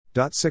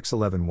6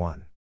 11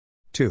 1.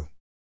 2.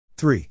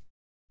 3.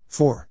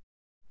 4.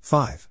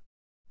 5.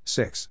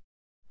 6.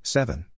 7.